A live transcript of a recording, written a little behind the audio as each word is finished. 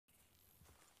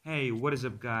Hey, what is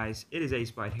up guys? It is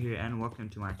AceByte here and welcome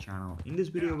to my channel. In this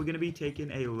video, we're going to be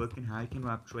taking a look at how you can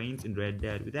rob trains in Red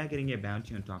Dead without getting a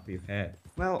bounty on top of your head.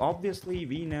 Well, obviously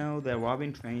we know that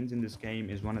robbing trains in this game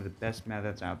is one of the best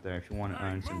methods out there if you want to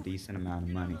earn some decent amount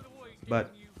of money.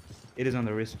 But it is on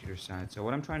the riskier side. So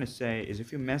what I'm trying to say is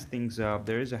if you mess things up,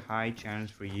 there is a high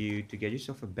chance for you to get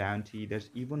yourself a bounty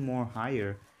that's even more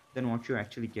higher than what you're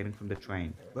actually getting from the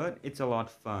train. But it's a lot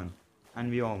of fun, and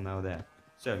we all know that.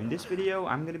 So in this video,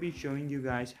 I'm going to be showing you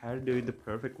guys how to do it the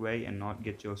perfect way and not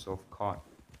get yourself caught.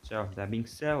 So that being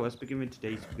said, let's begin with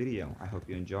today's video. I hope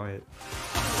you enjoy it.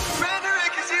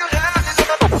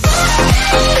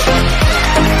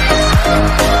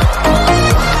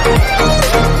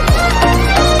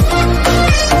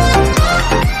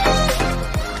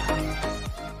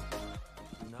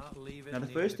 Now the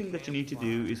first thing that you need to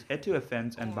do is head to a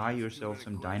fence and buy yourself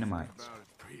some dynamites.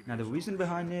 Now the reason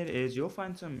behind it is you'll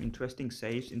find some interesting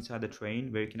safes inside the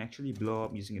train where you can actually blow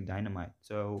up using a dynamite.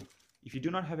 So if you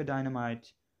do not have a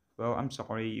dynamite, well, I'm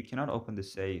sorry, you cannot open the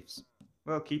safes.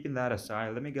 Well, keeping that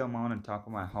aside, let me go on and talk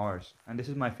about my horse. And this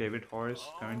is my favorite horse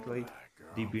currently,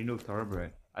 the Brindle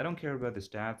Thoroughbred. I don't care about the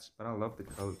stats, but I love the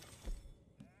coat.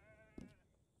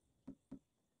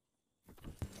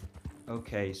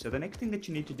 Okay, so the next thing that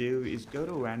you need to do is go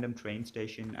to a random train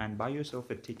station and buy yourself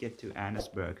a ticket to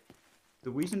Annesburg. The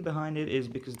reason behind it is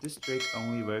because this trick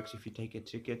only works if you take a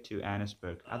ticket to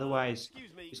Annesburg. Otherwise,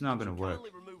 it's not gonna work.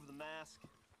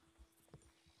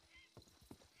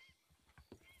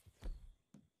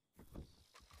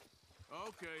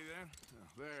 Okay then.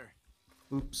 There.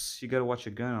 Oops, you gotta watch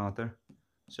your gun, Arthur.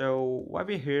 So, while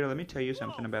we're here, let me tell you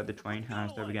something about the train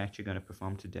heist that we're actually gonna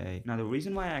perform today. Now, the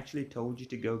reason why I actually told you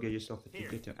to go get yourself a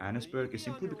ticket to Annesburg is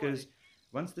simply because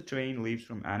once the train leaves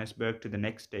from Annesburg to the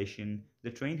next station, the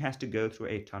train has to go through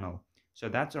a tunnel. So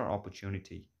that's our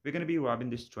opportunity. We're gonna be robbing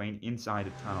this train inside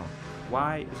a tunnel.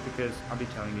 Why? Is because I'll be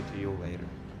telling it to you later.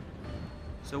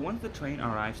 So once the train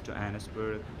arrives to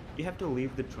Annesburg, you have to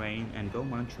leave the train and go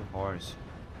mount your horse.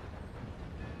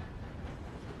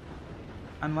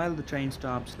 And while the train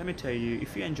stops, let me tell you,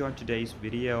 if you enjoyed today's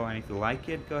video and if you like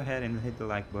it, go ahead and hit the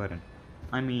like button.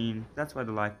 I mean, that's what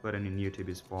the like button in YouTube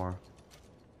is for.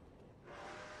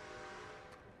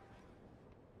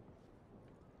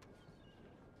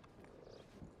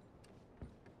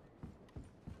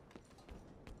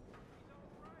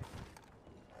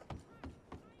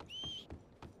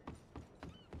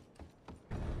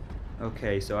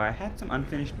 Okay, so I had some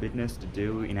unfinished business to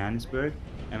do in Annesburg,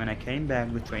 and when I came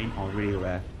back the train already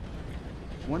left.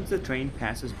 Once the train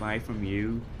passes by from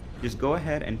you, just go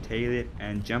ahead and tail it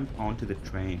and jump onto the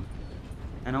train.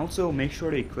 And also make sure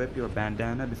to equip your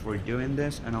bandana before doing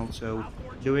this, and also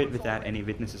do it without any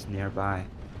witnesses nearby.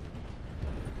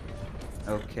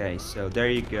 Okay, so there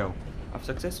you go. I've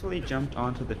successfully jumped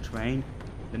onto the train.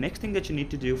 The next thing that you need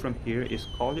to do from here is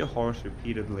call your horse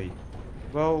repeatedly.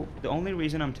 Well, the only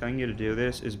reason I'm telling you to do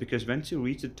this is because once you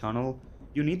reach the tunnel,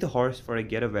 you need the horse for a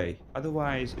getaway.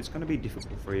 Otherwise, it's gonna be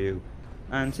difficult for you.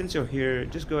 And since you're here,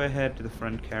 just go ahead to the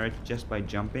front carriage just by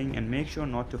jumping and make sure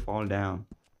not to fall down.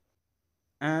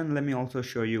 And let me also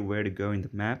show you where to go in the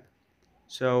map.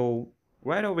 So,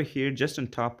 right over here, just on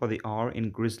top of the R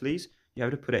in Grizzlies, you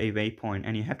have to put a waypoint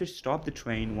and you have to stop the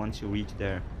train once you reach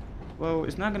there. Well,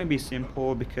 it's not going to be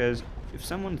simple because if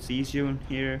someone sees you in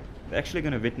here, they're actually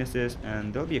going to witness this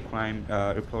and there'll be a crime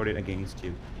reported against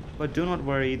you. But do not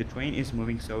worry, the train is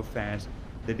moving so fast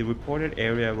that the reported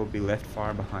area will be left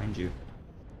far behind you.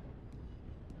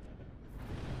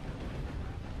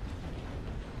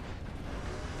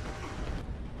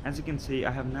 As you can see,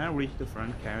 I have now reached the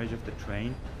front carriage of the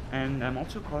train and I'm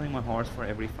also calling my horse for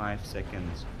every 5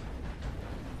 seconds.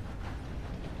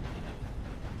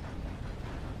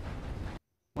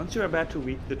 Once you're about to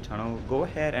reach the tunnel, go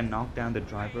ahead and knock down the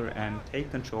driver and take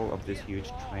control of this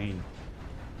huge train.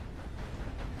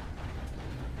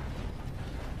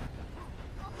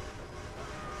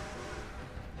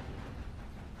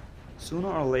 Sooner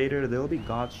or later, there will be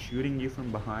guards shooting you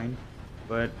from behind,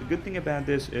 but the good thing about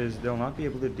this is they'll not be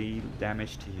able to deal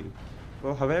damage to you.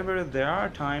 Well, however, there are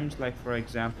times, like for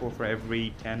example, for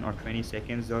every 10 or 20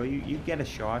 seconds, though you get a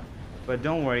shot, but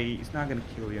don't worry, it's not gonna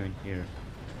kill you in here.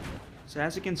 So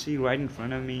as you can see right in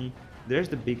front of me, there's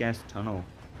the big ass tunnel.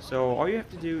 So all you have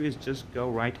to do is just go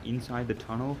right inside the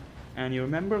tunnel. And you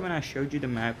remember when I showed you the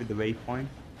map with the waypoint?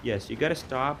 Yes, you gotta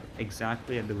stop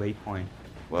exactly at the waypoint.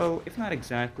 Well, if not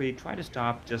exactly, try to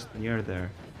stop just near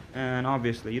there. And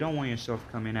obviously you don't want yourself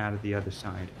coming out of the other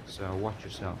side, so watch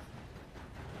yourself.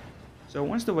 So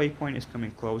once the waypoint is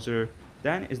coming closer,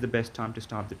 then is the best time to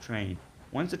stop the train.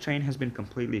 Once the train has been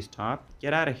completely stopped,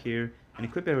 get out of here and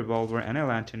equip a revolver and a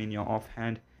lantern in your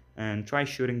offhand and try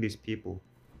shooting these people.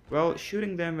 Well,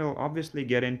 shooting them will obviously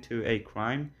get into a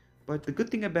crime, but the good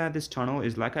thing about this tunnel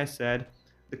is, like I said,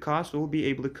 the cops will be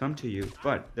able to come to you,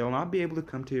 but they'll not be able to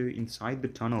come to you inside the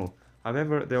tunnel.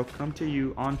 However, they'll come to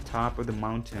you on top of the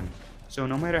mountain. So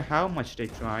no matter how much they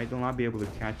try, they'll not be able to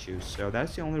catch you. So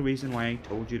that's the only reason why I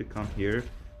told you to come here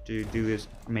to do this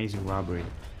amazing robbery.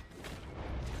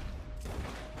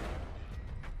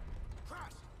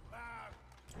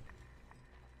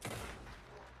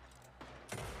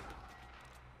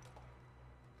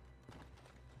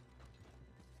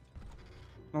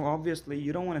 Well, obviously,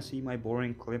 you don't want to see my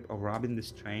boring clip of robbing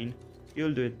this train.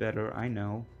 You'll do it better, I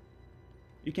know.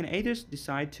 You can either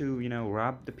decide to,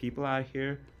 rob the people out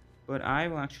here, but I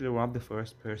will actually rob the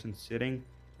first person sitting,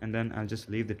 and then I'll just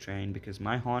leave the train because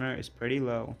my honor is pretty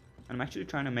low, and I'm actually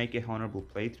trying to make a honorable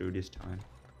playthrough this time.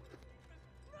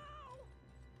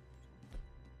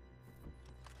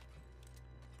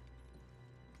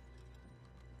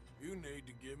 You need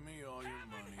to give me all your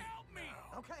money. Help me!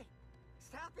 Okay,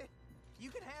 stop it. You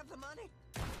can have the money.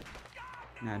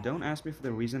 Now, don't ask me for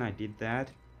the reason I did that.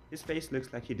 His face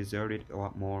looks like he deserved it a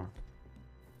lot more.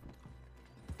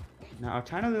 Now, our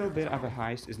tiny little bit of a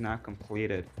heist is now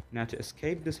completed. Now, to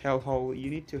escape this hellhole,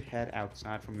 you need to head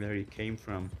outside from where you came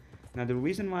from. Now, the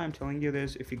reason why I'm telling you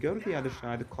this, if you go to the other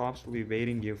side, the cops will be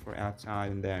waiting you for outside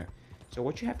in there. So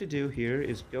what you have to do here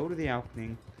is go to the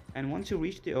opening, and once you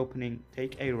reach the opening,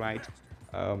 take a right,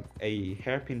 a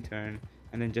hairpin turn,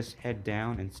 and then just head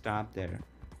down and stop there.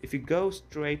 If you go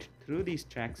straight through these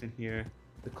tracks in here,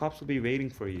 the cops will be waiting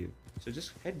for you. So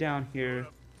just head down here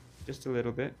just a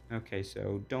little bit. Okay,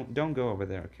 so don't go over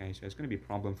there, okay? So it's gonna be a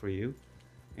problem for you.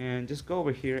 And just go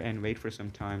over here and wait for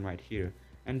some time right here.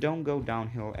 And don't go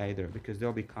downhill either, because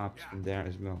there'll be cops from there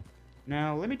as well.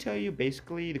 Now, let me tell you,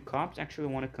 basically, the cops actually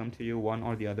want to come to you one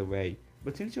or the other way.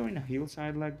 But since you're in a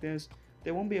hillside like this,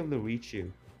 they won't be able to reach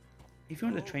you. If you're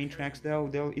on the train tracks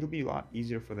though, it'll be a lot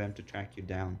easier for them to track you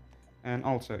down. And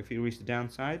also, if you reach the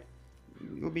downside,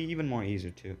 it'll be even more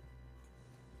easier too.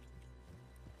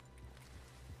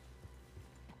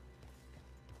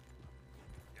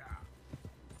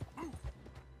 Hey,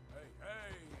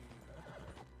 hey!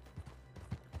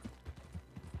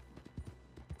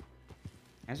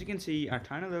 As you can see, our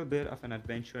tiny little bit of an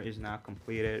adventure is now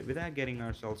completed without getting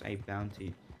ourselves a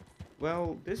bounty.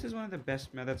 Well, this is one of the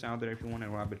best methods out there if you want to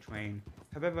rob a train.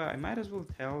 However, I might as well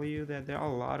tell you that there are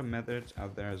a lot of methods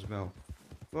out there as well.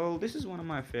 Well, this is one of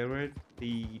my favorite,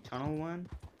 the tunnel one.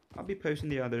 I'll be posting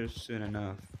the others soon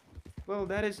enough. Well,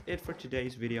 that is it for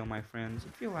today's video, my friends.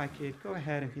 If you like it, go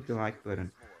ahead and hit the like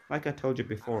button. Like I told you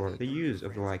before, the use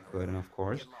of the like button, of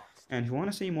course. And if you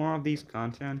want to see more of these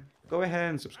content, go ahead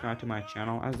and subscribe to my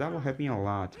channel, as that will help me a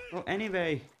lot. Well,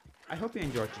 anyway, I hope you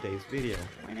enjoyed today's video.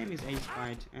 My name is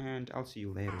AceByte, and I'll see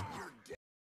you later.